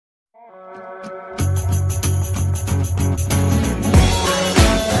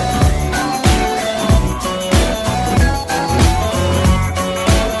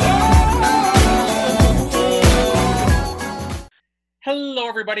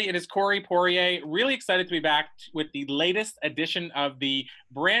everybody. It is Corey Poirier. Really excited to be back with the latest edition of the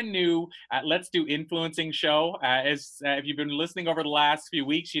brand new Let's Do Influencing show. If you've been listening over the last few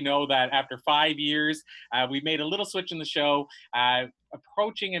weeks, you know that after 5 years, we made a little switch in the show,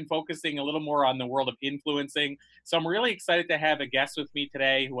 approaching and focusing a little more on the world of influencing. So I'm really excited to have a guest with me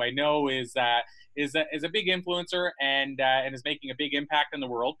today who I know is a big influencer and is making a big impact in the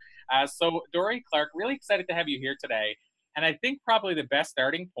world. So Dory Clark, really excited to have you here today. And I think probably the best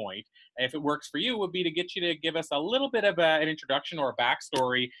starting point, if it works for you, would be to get you to give us a little bit of an introduction or a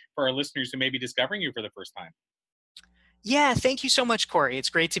backstory for our listeners who may be discovering you for the first time. Yeah, thank you so much, Corey. It's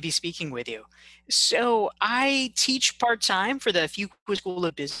great to be speaking with you. So I teach part-time for the Fuqua School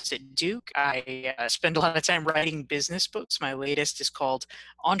of Business at Duke. I spend a lot of time writing business books. My latest is called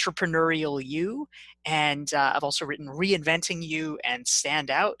Entrepreneurial You, and I've also written Reinventing You and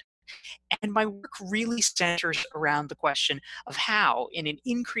Stand Out. And my work really centers around the question of how, in an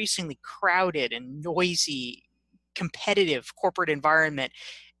increasingly crowded and noisy, competitive corporate environment,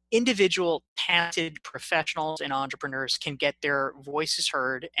 individual talented professionals and entrepreneurs can get their voices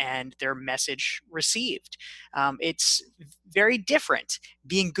heard and their message received. It's very different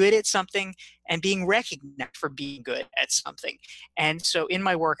being good at something and being recognized for being good at something. And so in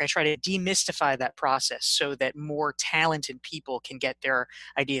my work, I try to demystify that process so that more talented people can get their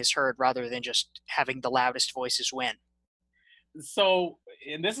ideas heard rather than just having the loudest voices win. So,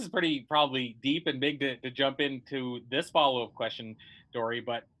 and this is pretty probably deep and big to jump into this follow-up question, Dory,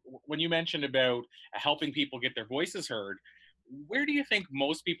 but when you mentioned about helping people get their voices heard, where do you think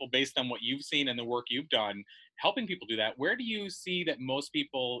most people, based on what you've seen and the work you've done, helping people do that, where do you see that most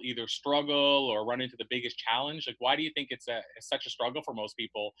people either struggle or run into the biggest challenge? Like, why do you think it's such a struggle for most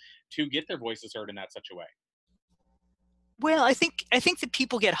people to get their voices heard in that such a way? Well, I think that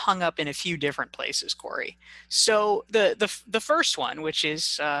people get hung up in a few different places, Corey. So the first one, which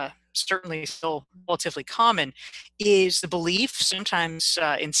is certainly still relatively common, is the belief, sometimes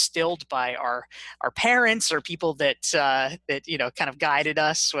instilled by our parents or people that kind of guided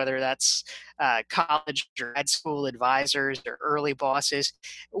us, whether that's college or grad school advisors or early bosses,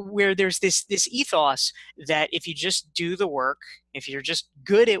 where there's this ethos that if you just do the work, if you're just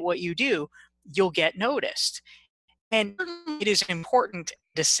good at what you do, you'll get noticed. And it is important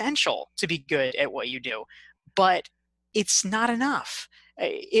and essential to be good at what you do, but it's not enough.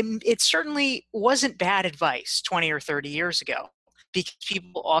 It certainly wasn't bad advice 20 or 30 years ago because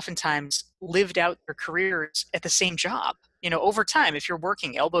people oftentimes lived out their careers at the same job. Over time, if you're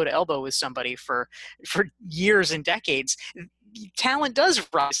working elbow to elbow with somebody for years and decades, talent does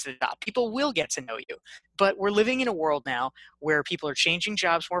rise to the top. People will get to know you. But we're living in a world now where people are changing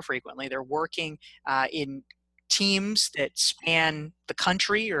jobs more frequently. They're working in teams that span the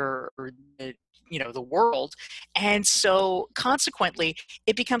country or the world, and so consequently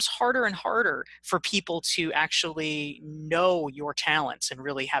it becomes harder and harder for people to actually know your talents and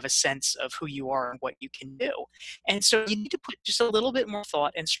really have a sense of who you are and what you can do. And so you need to put just a little bit more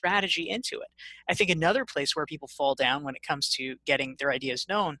thought and strategy into it. I think another place where people fall down when it comes to getting their ideas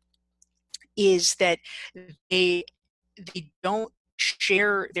known is that they don't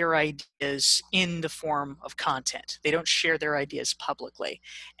share their ideas in the form of content. They don't share their ideas publicly.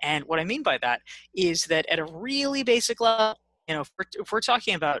 And what I mean by that is that at a really basic level, if we're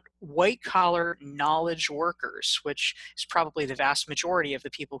talking about white collar knowledge workers, which is probably the vast majority of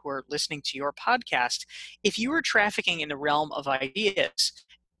the people who are listening to your podcast, if you are trafficking in the realm of ideas,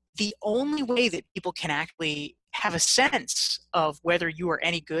 the only way that people can actually have a sense of whether you are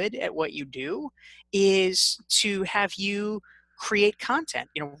any good at what you do is to have you create content,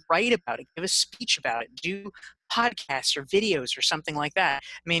 write about it, give a speech about it, do podcasts or videos or something like that.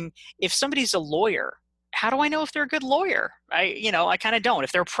 I mean, if somebody's a lawyer, how do I know if they're a good lawyer? I kind of don't.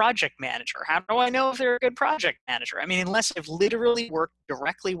 If they're a project manager, how do I know if they're a good project manager? I mean, unless I've literally worked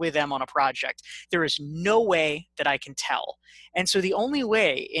directly with them on a project, there is no way that I can tell. And so the only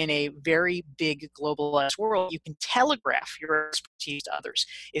way in a very big globalized world you can telegraph your expertise to others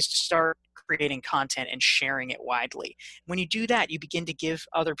is to start creating content and sharing it widely. When you do that, you begin to give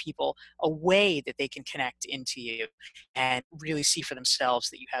other people a way that they can connect into you and really see for themselves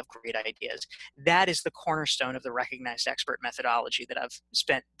that you have great ideas. That is the cornerstone of the recognized expert methodology that I've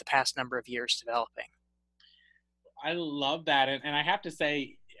spent the past number of years developing. I love that. And I have to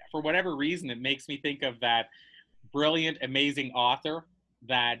say, for whatever reason, it makes me think of that brilliant, amazing author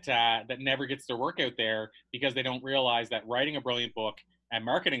that never gets their work out there because they don't realize that writing a brilliant book and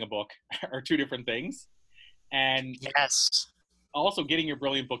marketing a book are two different things. And Yes. also getting your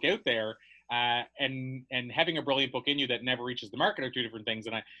brilliant book out there and having a brilliant book in you that never reaches the market are two different things.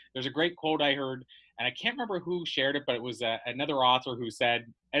 And there's a great quote I heard and I can't remember who shared it, but it was another author who said,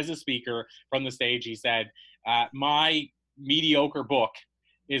 as a speaker from the stage, he said, "My mediocre book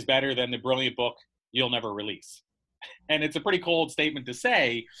is better than the brilliant book you'll never release." And it's a pretty cold statement to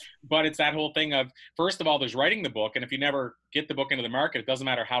say, but it's that whole thing of, first of all, there's writing the book, and if you never get the book into the market, it doesn't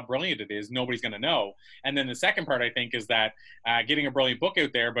matter how brilliant it is, nobody's going to know. And then the second part, I think, is that getting a brilliant book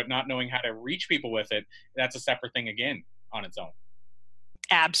out there but not knowing how to reach people with it, that's a separate thing again on its own.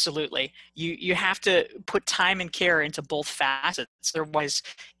 Absolutely. You have to put time and care into both facets. Otherwise,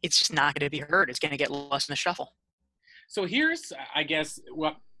 it's just not going to be heard. It's going to get lost in the shuffle. So here's, I guess,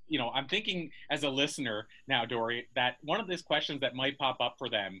 what I'm thinking as a listener now, Dory, that one of these questions that might pop up for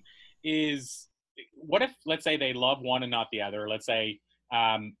them is, what if, let's say, they love one and not the other? Let's say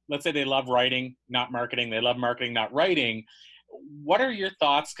they love writing, not marketing. They love marketing, not writing. What are your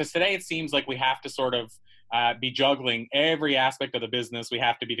thoughts? Because today it seems like we have to sort of be juggling every aspect of the business. We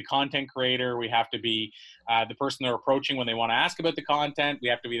have to be the content creator. We have to be the person they're approaching when they want to ask about the content. We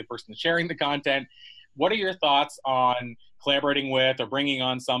have to be the person sharing the content. What are your thoughts on collaborating with or bringing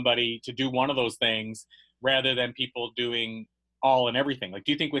on somebody to do one of those things rather than people doing all and everything? Like,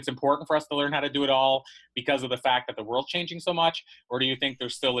 do you think it's important for us to learn how to do it all because of the fact that the world's changing so much? Or do you think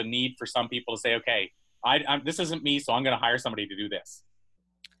there's still a need for some people to say, okay, this isn't me, so I'm going to hire somebody to do this?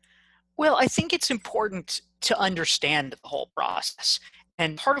 Well, I think it's important to understand the whole process.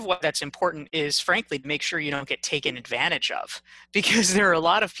 And part of why that's important is, frankly, to make sure you don't get taken advantage of, because there are a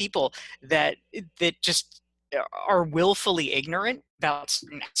lot of people that just are willfully ignorant about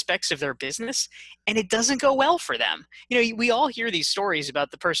certain aspects of their business, and it doesn't go well for them. We all hear these stories about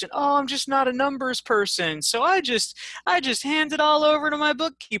the person, oh, I'm just not a numbers person, so I just hand it all over to my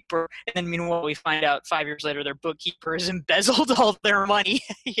bookkeeper. And then meanwhile, we find out 5 years later their bookkeeper has embezzled all their money.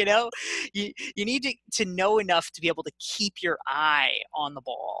 You need to know enough to be able to keep your eye on the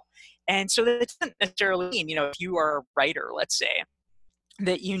ball. And so that doesn't necessarily mean, if you are a writer, let's say,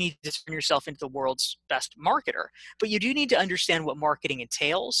 that you need to turn yourself into the world's best marketer. But you do need to understand what marketing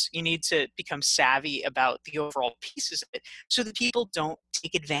entails. You need to become savvy about the overall pieces of it so that people don't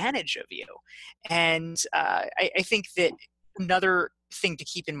take advantage of you. And I think that another thing to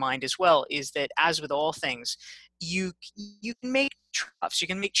keep in mind as well is that, as with all things, you can make trade-offs, you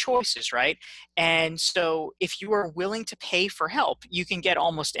can make choices, right? And so if you are willing to pay for help, you can get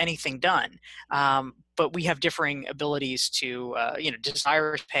almost anything done. But we have differing abilities to,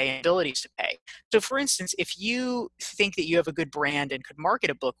 desires to pay and abilities to pay. So for instance, if you think that you have a good brand and could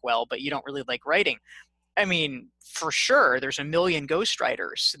market a book well, but you don't really like writing, I mean, for sure, there's a million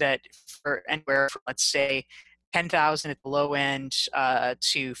ghostwriters that, for anywhere from, let's say, 10,000 at the low end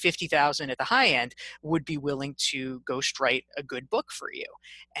to 50,000 at the high end, would be willing to ghostwrite a good book for you.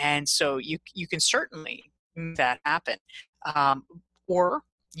 And so you can certainly make that happen. Or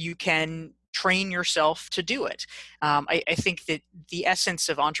you can train yourself to do it. I think that the essence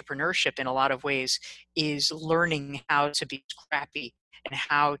of entrepreneurship in a lot of ways is learning how to be scrappy and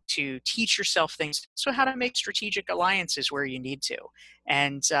how to teach yourself things, so how to make strategic alliances where you need to.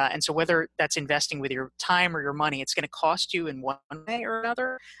 And so whether that's investing with your time or your money, it's going to cost you in one way or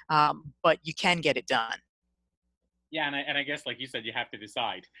another, but you can get it done. Yeah, and I guess, like you said, you have to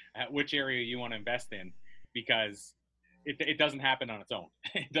decide which area you want to invest in, because it doesn't happen on its own.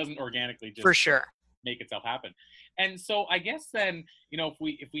 It doesn't organically just For sure. make itself happen. And so I guess then,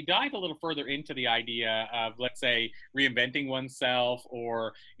 if we dive a little further into the idea of, let's say, reinventing oneself,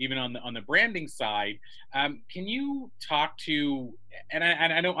 or even on the branding side, can you talk to, and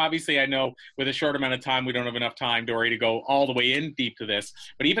I know, obviously, I know with a short amount of time, we don't have enough time, Dory, to go all the way in deep to this,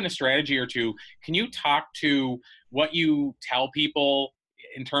 but even a strategy or two, can you talk to what you tell people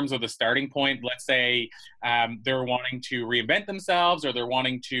in terms of the starting point? Let's say they're wanting to reinvent themselves, or they're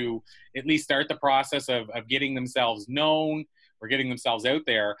wanting to at least start the process of getting themselves known or getting themselves out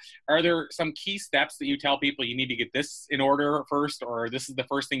there. Are there some key steps that you tell people you need to get this in order first, or this is the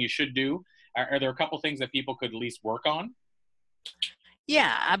first thing you should do? Are there a couple things that people could at least work on?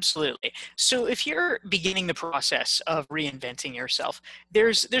 Yeah, absolutely. So if you're beginning the process of reinventing yourself,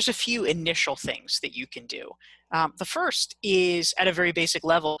 there's a few initial things that you can do. The first is, at a very basic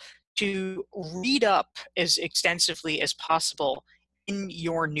level, to read up as extensively as possible in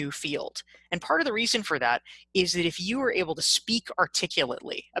your new field. And part of the reason for that is that if you are able to speak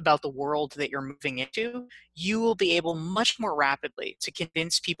articulately about the world that you're moving into, you will be able much more rapidly to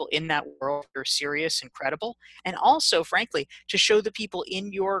convince people in that world you're serious and credible, and also, frankly, to show the people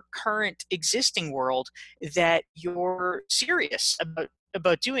in your current existing world that you're serious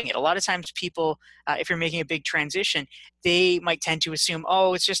about doing it. A lot of times people, if you're making a big transition, they might tend to assume,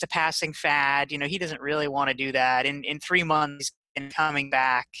 oh, it's just a passing fad. He doesn't really want to do that. In 3 months, and coming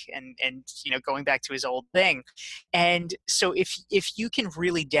back and going back to his old thing. And so if you can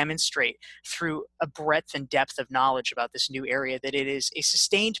really demonstrate through a breadth and depth of knowledge about this new area that it is a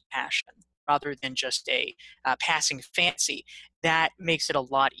sustained passion rather than just a passing fancy, that makes it a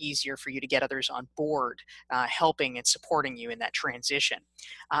lot easier for you to get others on board, helping and supporting you in that transition.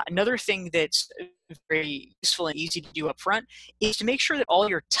 Another thing that's very useful and easy to do up front is to make sure that all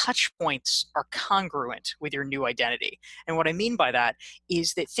your touch points are congruent with your new identity. And what I mean by that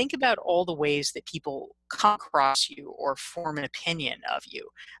is that think about all the ways that people come across you or form an opinion of you.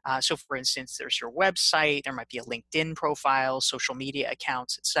 So for instance, there's your website, there might be a LinkedIn profile, social media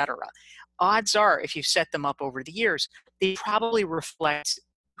accounts, etc. Odds are, if you've set them up over the years, they probably reflect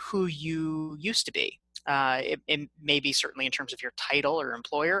who you used to be. It may be certainly in terms of your title or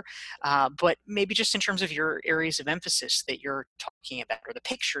employer, but maybe just in terms of your areas of emphasis that you're talking about or the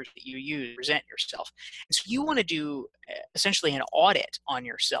pictures that you use to present yourself. And so you want to do essentially an audit on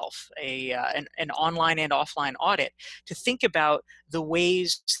yourself, an online and offline audit, to think about the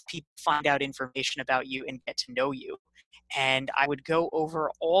ways people find out information about you and get to know you. And I would go over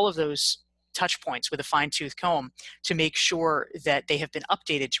all of those touch points with a fine-tooth comb to make sure that they have been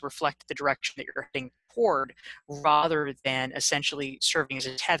updated to reflect the direction that you're heading toward, rather than essentially serving as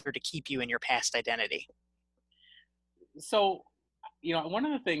a tether to keep you in your past identity. So, one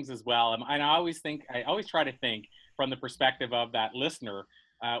of the things as well, and I always try to think from the perspective of that listener,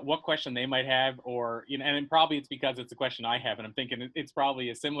 what question they might have, or, and probably it's because it's a question I have, and I'm thinking it's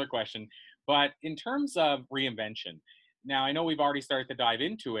probably a similar question. But in terms of reinvention, now I know we've already started to dive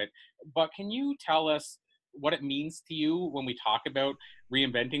into it, but can you tell us what it means to you when we talk about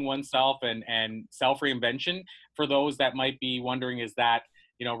reinventing oneself and self-reinvention, for those that might be wondering, is that,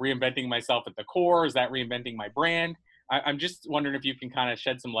 reinventing myself at the core? Is that reinventing my brand? I'm just wondering if you can kind of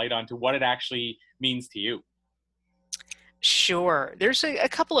shed some light onto what it actually means to you. Sure. There's a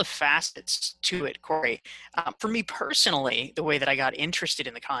couple of facets to it, Corey. For me personally, the way that I got interested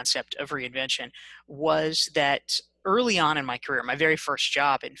in the concept of reinvention was that early on in my career, my very first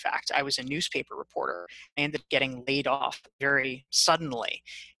job, in fact, I was a newspaper reporter. I ended up getting laid off very suddenly,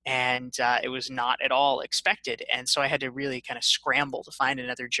 and it was not at all expected. And so I had to really kind of scramble to find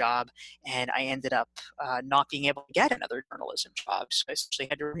another job, and I ended up not being able to get another journalism job. So I essentially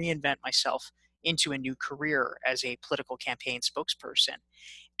had to reinvent myself into a new career as a political campaign spokesperson.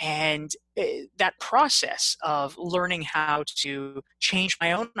 And that process of learning how to change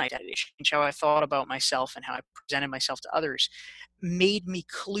my own identity, change how I thought about myself and how I presented myself to others, made me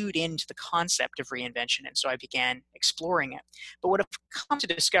clued into the concept of reinvention. And so I began exploring it. But what I've come to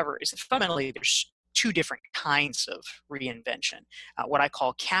discover is that fundamentally there's two different kinds of reinvention, what I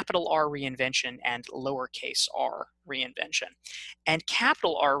call capital R reinvention and lowercase r reinvention. And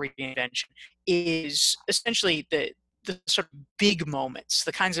capital R reinvention is essentially the sort of big moments,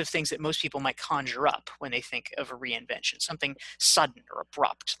 the kinds of things that most people might conjure up when they think of a reinvention, something sudden or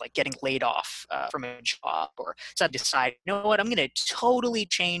abrupt, like getting laid off from a job, or suddenly decide, you know what, I'm going to totally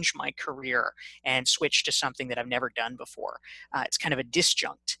change my career and switch to something that I've never done before. It's kind of a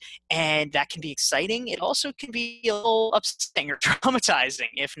disjunct, and that can be exciting. It also can be a little upsetting or traumatizing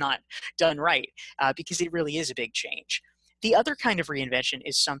if not done right, because it really is a big change. The other kind of reinvention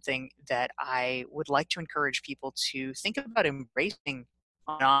is something that I would like to encourage people to think about embracing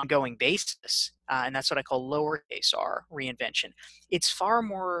on an ongoing basis, and that's what I call lowercase r reinvention. It's far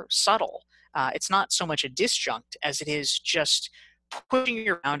more subtle. It's not so much a disjunct as it is just pushing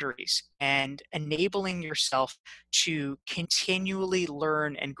your boundaries and enabling yourself to continually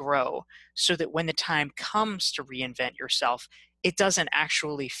learn and grow, so that when the time comes to reinvent yourself, it doesn't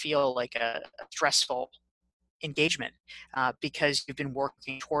actually feel like a stressful engagement, because you've been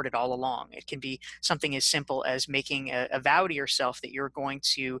working toward it all along. It can be something as simple as making a vow to yourself that you're going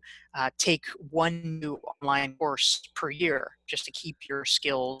to take one new online course per year just to keep your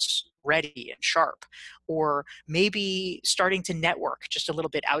skills ready and sharp, or maybe starting to network just a little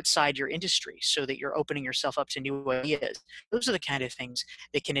bit outside your industry so that you're opening yourself up to new ideas. Those are the kind of things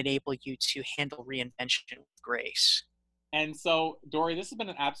that can enable you to handle reinvention with grace. And so, Dory, this has been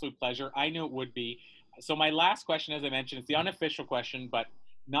an absolute pleasure. I knew it would be. So my last question, as I mentioned, it's the unofficial question, but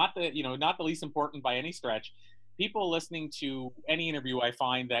not the least important by any stretch. People listening to any interview, I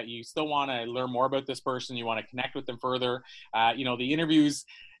find that you still want to learn more about this person. You want to connect with them further. The interviews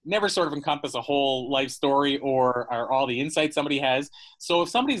never sort of encompass a whole life story or all the insights somebody has. So if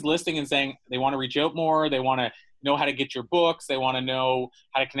somebody's listening and saying they want to reach out more, they want to know how to get your books, they want to know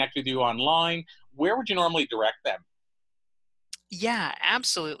how to connect with you online, where would you normally direct them? Yeah,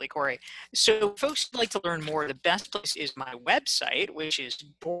 absolutely, Corey. So, folks who'd like to learn more, the best place is my website, which is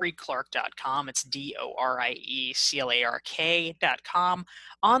DoryClark.com. It's DoryClark.com.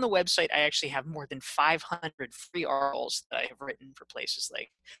 On the website, I actually have more than 500 free articles that I have written for places like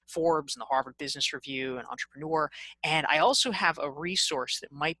Forbes and the Harvard Business Review and Entrepreneur. And I also have a resource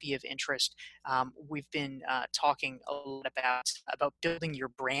that might be of interest. We've been talking a lot about building your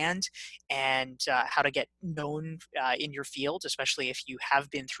brand and how to get known in your field, especially if you have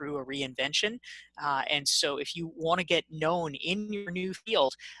been through a reinvention. And so if you want to get known in your new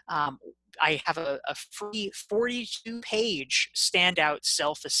field, I have a free 42-page standout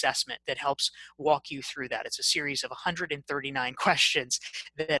self-assessment that helps walk you through that. It's a series of 139 questions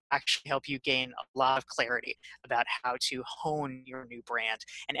that actually help you gain a lot of clarity about how to hone your new brand.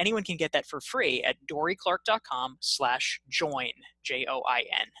 And anyone can get that for free at DoryClark.com/join,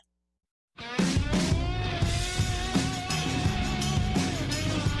 JOIN.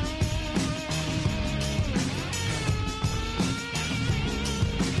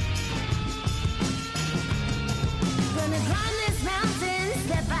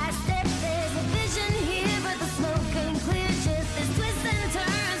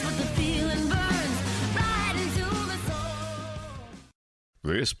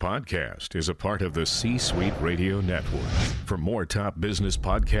 This podcast is a part of the C-Suite Radio Network. For more top business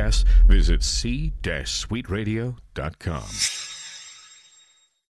podcasts, visit c-suiteradio.com.